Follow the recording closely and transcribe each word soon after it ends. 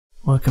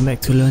Welcome back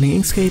to Learning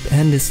Inkscape,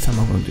 and this time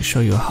I'm going to show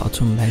you how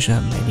to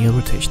measure manual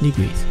rotation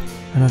degrees.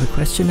 Another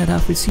question that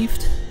I've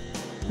received.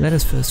 Let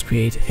us first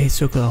create a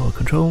circle or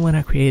control when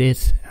I create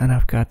it, and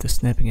I've got the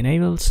snapping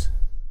enabled.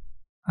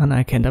 And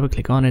I can double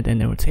click on it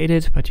and then rotate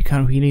it, but you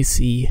can't really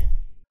see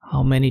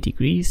how many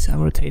degrees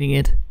I'm rotating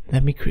it.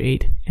 Let me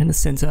create in the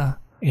center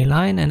a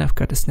line, and I've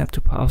got the snap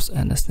to paths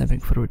and the snapping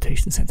for the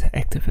rotation center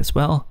active as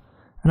well.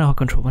 And I'll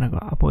control when I go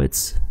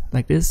upwards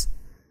like this.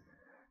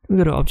 We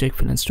go to object,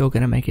 fill and stroke,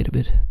 and I make it a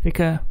bit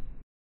thicker.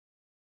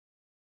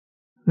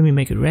 Let me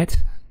make it red.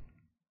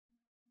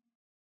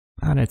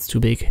 Ah, that's too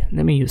big.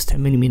 Let me use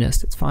 10 millimeters,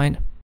 that's fine.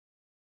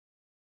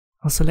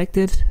 I'll select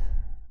it,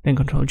 then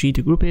Ctrl G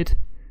to group it.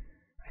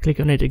 I click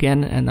on it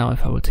again, and now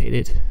if I rotate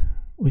it,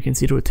 we can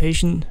see the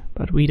rotation,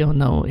 but we don't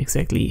know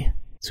exactly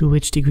to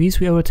which degrees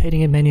we are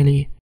rotating it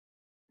manually.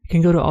 You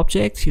can go to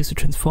object, use the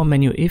transform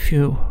menu if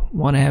you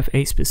want to have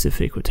a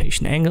specific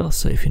rotation angle.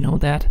 So if you know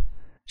that,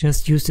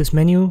 just use this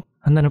menu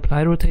and then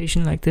apply the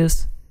rotation like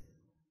this.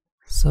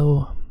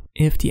 So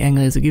if the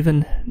angle is a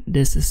given,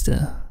 this is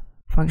the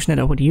function that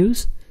I would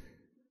use.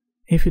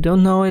 If you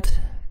don't know it,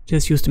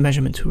 just use the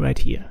measurement tool right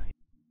here.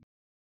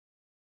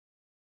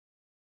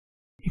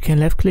 You can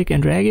left click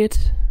and drag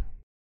it.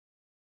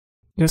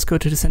 Just go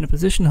to the center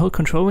position, hold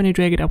Ctrl when you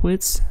drag it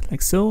upwards,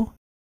 like so.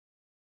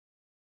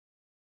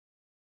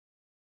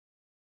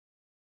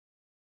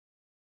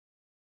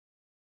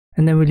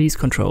 And then release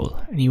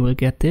Ctrl, and you will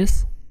get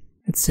this.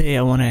 Let's say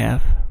I want to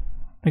have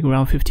like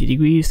around 50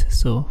 degrees,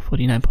 so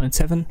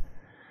 49.7.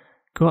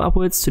 Go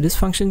upwards to this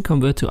function,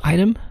 convert to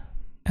item.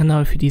 And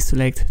now if you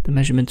deselect the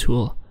measurement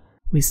tool,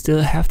 we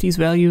still have these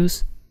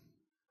values.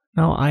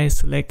 Now I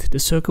select the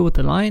circle with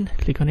the line,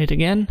 click on it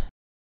again.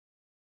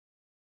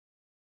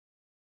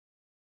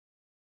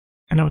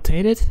 And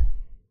rotate it.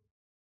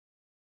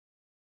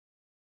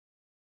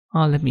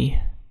 Let me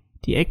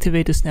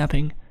deactivate the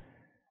snapping.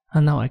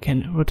 And now I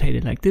can rotate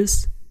it like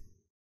this.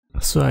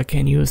 So I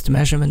can use the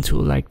measurement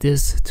tool like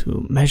this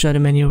to measure the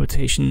manual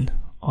rotation,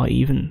 or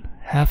even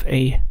have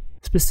a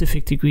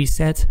specific degree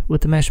set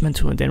with the measurement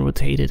tool and then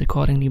rotate it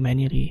accordingly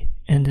manually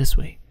in this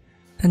way.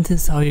 And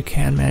this is how you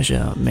can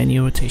measure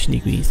manual rotation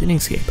degrees in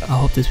Inkscape. I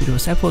hope this video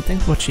was helpful.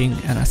 Thanks for watching,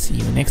 and I'll see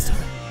you next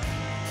time.